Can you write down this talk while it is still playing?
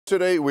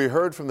Yesterday, we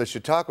heard from the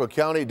Chautauqua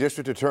County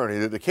District Attorney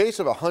that the case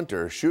of a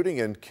hunter shooting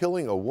and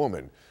killing a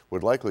woman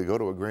would likely go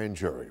to a grand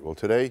jury. Well,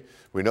 today,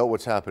 we know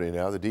what's happening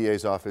now. The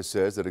DA's office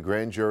says that a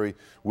grand jury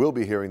will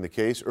be hearing the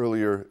case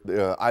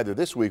either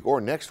this week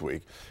or next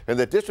week, and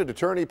that District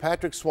Attorney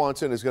Patrick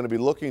Swanson is going to be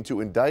looking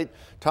to indict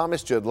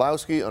Thomas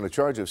Jedlowski on a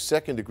charge of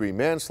second-degree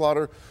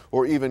manslaughter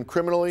or even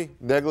criminally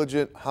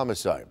negligent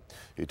homicide.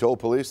 He told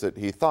police that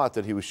he thought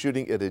that he was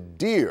shooting at a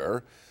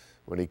deer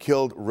when he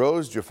killed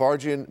Rose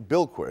Jafarjian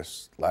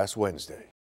Bilquist last Wednesday.